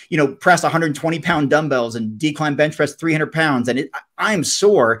can, press 120-pound dumbbells and decline bench press 300 pounds, and I'm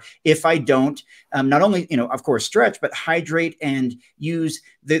sore if I don't not only, of course, stretch, but hydrate and use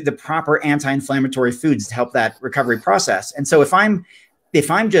the proper anti-inflammatory foods to help that recovery process. And so if I'm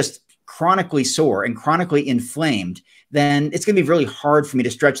just chronically sore and chronically inflamed, then it's going to be really hard for me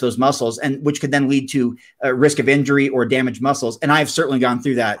to stretch those muscles, and which could then lead to a risk of injury or damaged muscles. And I've certainly gone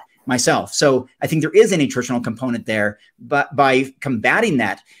through that myself. So I think there is a nutritional component there, but by combating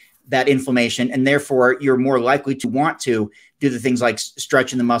that inflammation, and therefore you're more likely to want to do the things like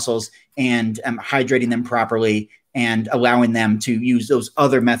stretching the muscles and hydrating them properly and allowing them to use those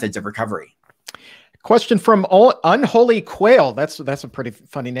other methods of recovery. Question from Unholy Quail. That's a pretty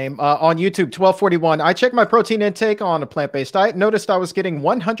funny name. On YouTube, 1241. I checked my protein intake on a plant-based diet. Noticed I was getting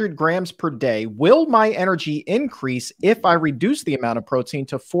 100 grams per day. Will my energy increase if I reduce the amount of protein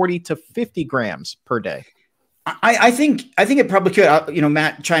to 40 to 50 grams per day? I think it probably could.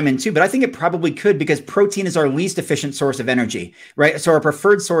 Matt, chime in too, but I think it probably could, because protein is our least efficient source of energy, right? So our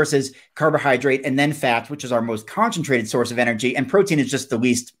preferred source is carbohydrate and then fat, which is our most concentrated source of energy, and protein is just the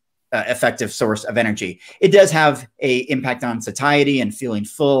least effective source of energy. It does have a impact on satiety and feeling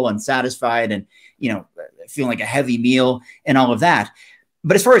full and satisfied and, feeling like a heavy meal and all of that.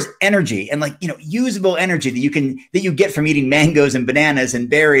 But as far as energy and usable energy that you get from eating mangoes and bananas and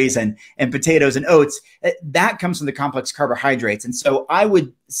berries and potatoes and oats, that comes from the complex carbohydrates. And so I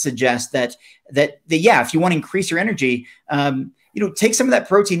would suggest that if you want to increase your energy, take some of that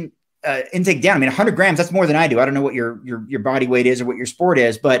protein intake down. I mean, 100 grams, that's more than I do. I don't know what your body weight is or what your sport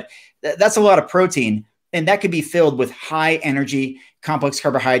is, but that's a lot of protein. And that could be filled with high energy complex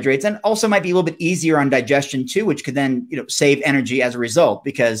carbohydrates, and also might be a little bit easier on digestion too, which could then, save energy as a result,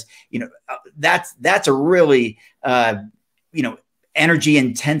 because, that's a really, energy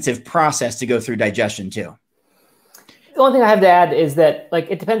intensive process to go through digestion too. The only thing I have to add is that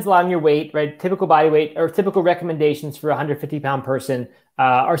it depends a lot on your weight, right? Typical body weight or typical recommendations for a 150-pound person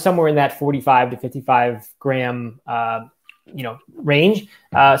are somewhere in that 45 to 55 gram, range.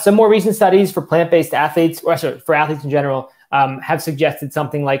 Some more recent studies for plant-based athletes, for athletes in general, have suggested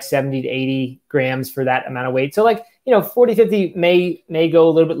something like 70 to 80 grams for that amount of weight. So 40, 50 may go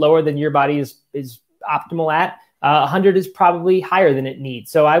a little bit lower than your body is optimal at. 100 is probably higher than it needs.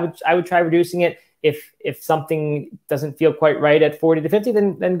 So I would try reducing it. If something doesn't feel quite right at 40 to 50,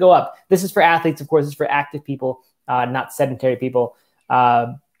 then go up. This is for athletes, of course. It's for active people, not sedentary people.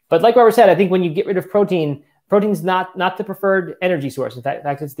 But like Robert said, I think when you get rid of protein's not the preferred energy source. In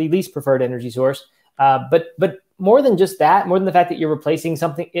fact, it's the least preferred energy source. But more than just that, more than the fact that you're replacing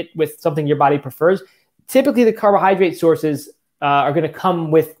with something your body prefers, typically the carbohydrate sources are going to come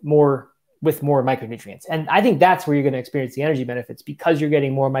with more micronutrients. And I think that's where you're going to experience the energy benefits, because you're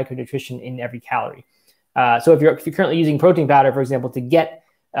getting more micronutrition in every calorie. So if you're currently using protein powder, for example, to get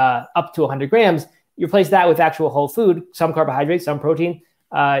up to 100 grams, you replace that with actual whole food, some carbohydrates, some protein.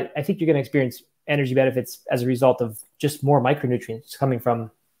 I think you're going to experience energy benefits as a result of just more micronutrients coming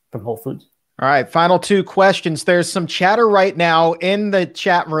from whole foods. All right, final two questions. There's some chatter right now in the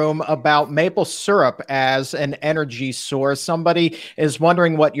chat room about maple syrup as an energy source. Somebody is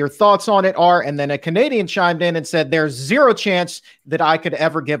wondering what your thoughts on it are, and then a Canadian chimed in and said there's zero chance that I could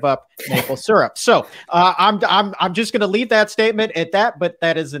ever give up maple syrup. So I'm just going to leave that statement at that, but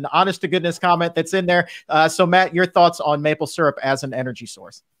that is an honest to goodness comment that's in there. So Matt, your thoughts on maple syrup as an energy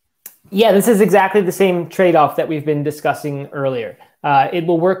source? Yeah, this is exactly the same trade-off that we've been discussing earlier. It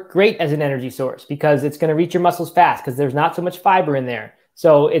will work great as an energy source because it's going to reach your muscles fast because there's not so much fiber in there.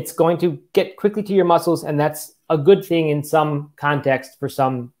 So it's going to get quickly to your muscles, and that's a good thing in some context for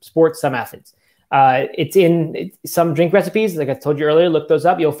some sports, some athletes. It's in some drink recipes. Like I told you earlier, look those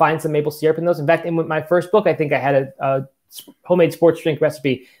up. You'll find some maple syrup in those. In fact, in my first book, I think I had a homemade sports drink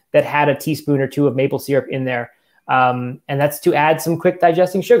recipe that had a teaspoon or two of maple syrup in there. And that's to add some quick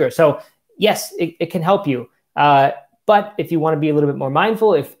digesting sugar. So yes, it can help you. But if you want to be a little bit more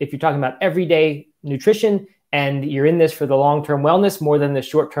mindful, if you're talking about everyday nutrition and you're in this for the long-term wellness more than the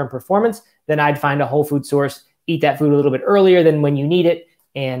short-term performance, then I'd find a whole food source, eat that food a little bit earlier than when you need it,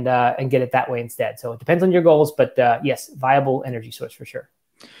 and get it that way instead. So it depends on your goals, but yes, viable energy source for sure.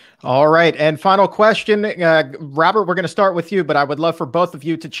 All right. And final question, Robert, we're going to start with you, but I would love for both of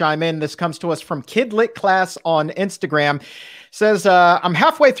you to chime in. This comes to us from Kidlit Class on Instagram. Says, I'm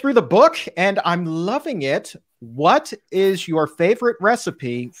halfway through the book and I'm loving it. What is your favorite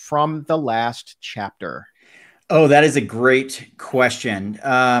recipe from the last chapter? Oh, that is a great question.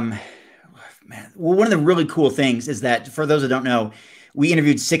 Man, well, one of the really cool things is that, for those that don't know, we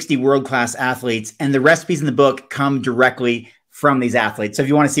interviewed 60 world-class athletes, and the recipes in the book come directly from these athletes. So if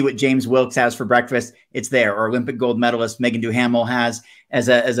you want to see what James Wilkes has for breakfast, it's there. Or Olympic gold medalist Megan Duhamel has as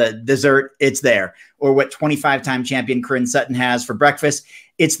a dessert, it's there. Or what 25-time champion Corinne Sutton has for breakfast,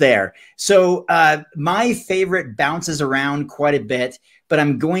 it's there. So my favorite bounces around quite a bit, but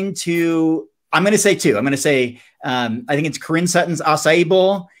I'm going to say two. I'm going to say, I think it's Corinne Sutton's acai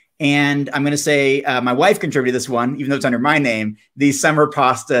bowl. And I'm going to say my wife contributed this one, even though it's under my name, the summer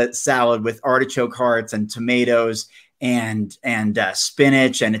pasta salad with artichoke hearts and tomatoes and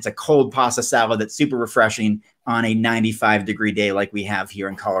spinach. And it's a cold pasta salad that's super refreshing on a 95-degree day like we have here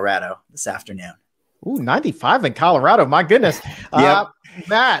in Colorado this afternoon. Ooh, 95 in Colorado. My goodness. Yep.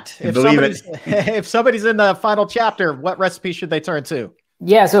 Matt, if somebody's in the final chapter, what recipe should they turn to?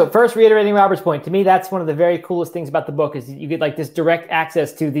 Yeah. So first, reiterating Robert's point, to me, that's one of the very coolest things about the book is you get like this direct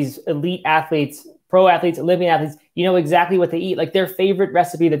access to these elite athletes, pro athletes, Olympian athletes. You know exactly what they eat, like their favorite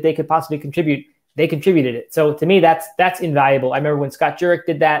recipe that they could possibly contribute. They contributed it. So to me, that's invaluable. I remember when Scott Jurek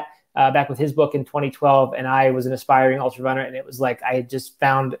did that back with his book in 2012, and I was an aspiring ultra runner, and it was like I had just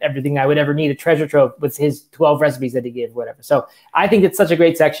found everything I would ever need, a treasure trove with his 12 recipes that he gave, whatever. So I think it's such a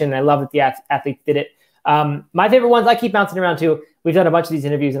great section. I love that the athletes did it. My favorite ones, I keep bouncing around too. We've done a bunch of these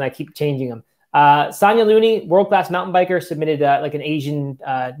interviews and I keep changing them. Sonia Looney, world-class mountain biker, submitted like an Asian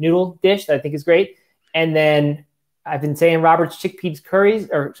noodle dish that I think is great. And then I've been saying Robert's curried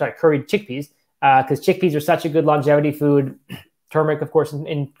chickpeas, because chickpeas are such a good longevity food. Turmeric, of course,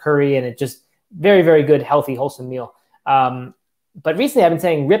 in curry, and it's just very, very good, healthy, wholesome meal. But recently I've been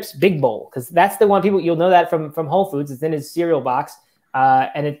saying Rip's Big Bowl, because that's the one you'll know that from Whole Foods. It's in his cereal box.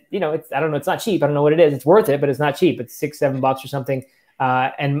 And I don't know, it's not cheap. I don't know what it is. It's worth it, but it's not cheap. It's $6-7 or something.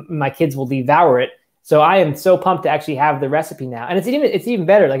 And my kids will devour it. So I am so pumped to actually have the recipe now. And it's even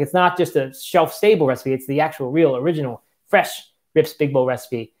better. Like, it's not just a shelf stable recipe. It's the actual real original fresh Rip's Big Bowl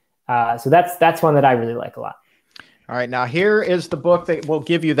recipe. So that's one that I really like a lot. All right, now here is the book that will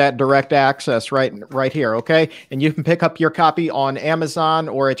give you that direct access right here, okay? And you can pick up your copy on Amazon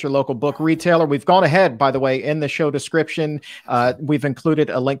or at your local book retailer. We've gone ahead, by the way, in the show description. We've included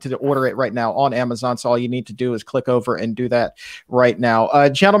a link to order it right now on Amazon, so all you need to do is click over and do that right now.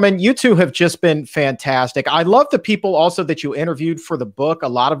 Gentlemen, you two have just been fantastic. I love the people also that you interviewed for the book. A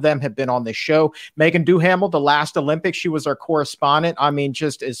lot of them have been on this show. Megan Duhamel, the last Olympics, she was our correspondent. I mean,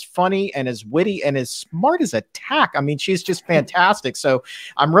 just as funny and as witty and as smart as a tack. I mean, she's just fantastic. So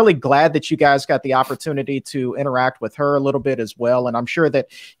I'm really glad that you guys got the opportunity to interact with her a little bit as well. And I'm sure that,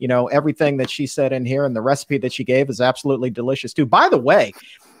 everything that she said in here and the recipe that she gave is absolutely delicious too. By the way,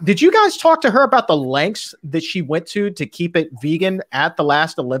 did you guys talk to her about the lengths that she went to keep it vegan at the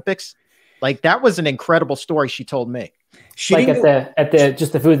last Olympics? Like, that was an incredible story she told me. Like at the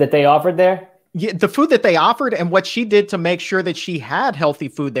just the food that they offered there? Yeah, the food that they offered and what she did to make sure that she had healthy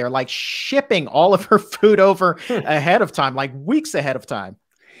food there, like shipping all of her food over ahead of time, like weeks ahead of time.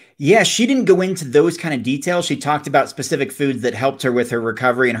 Yeah, she didn't go into those kind of details. She talked about specific foods that helped her with her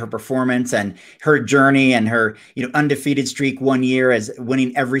recovery and her performance and her journey and her, undefeated streak one year as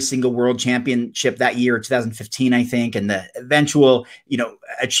winning every single world championship that year, 2015, I think, and the eventual,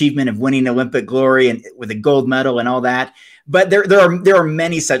 achievement of winning Olympic glory and with a gold medal and all that. But there are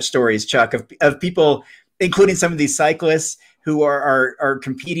many such stories, Chuck, of people, including some of these cyclists, who are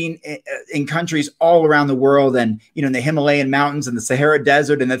competing in countries all around the world, and in the Himalayan mountains and the Sahara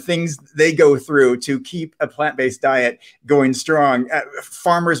Desert, and the things they go through to keep a plant-based diet going strong.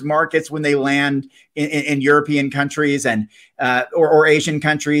 Farmers markets when they land in European countries and or Asian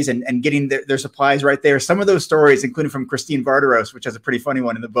countries, and getting their supplies right there. Some of those stories, including from Christine Vardaros, which has a pretty funny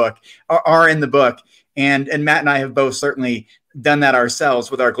one in the book, are in the book. And Matt and I have both certainly done that ourselves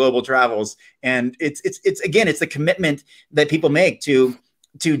with our global travels. And it's again, it's the commitment that people make to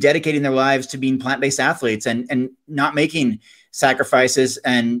dedicating their lives to being plant-based athletes, and not making sacrifices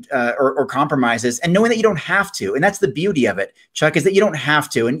and or compromises, and knowing that you don't have to. And that's the beauty of it, Chuck, is that you don't have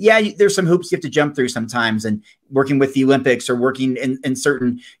to. And yeah, there's some hoops you have to jump through sometimes, and working with the Olympics or working in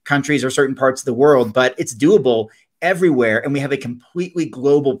certain countries or certain parts of the world, but it's doable everywhere. And we have a completely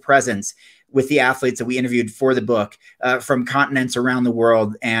global presence with the athletes that we interviewed for the book, from continents around the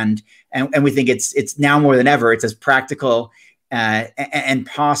world. And we think it's now more than ever, it's as practical and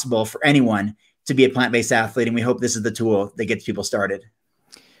possible for anyone to be a plant-based athlete. And we hope this is the tool that gets people started.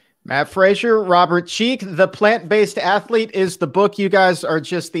 Matt Frazier, Robert Cheeke, The Plant-Based Athlete is the book. You guys are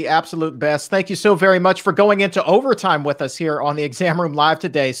just the absolute best. Thank you so very much for going into overtime with us here on the Exam Room Live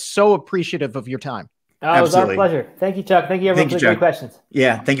today. So appreciative of your time. Oh, it was our pleasure. Thank you, Chuck. Thank you, everyone, for the great questions.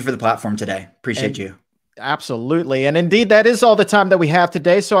 Yeah, thank you for the platform today. Appreciate you. Absolutely. And indeed, that is all the time that we have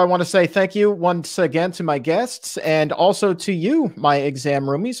today. So I want to say thank you once again to my guests, and also to you, my exam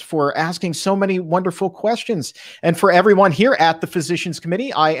roomies, for asking so many wonderful questions. And for everyone here at the Physicians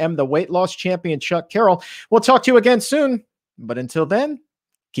Committee, I am the weight loss champion, Chuck Carroll. We'll talk to you again soon. But until then,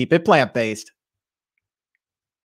 keep it plant-based.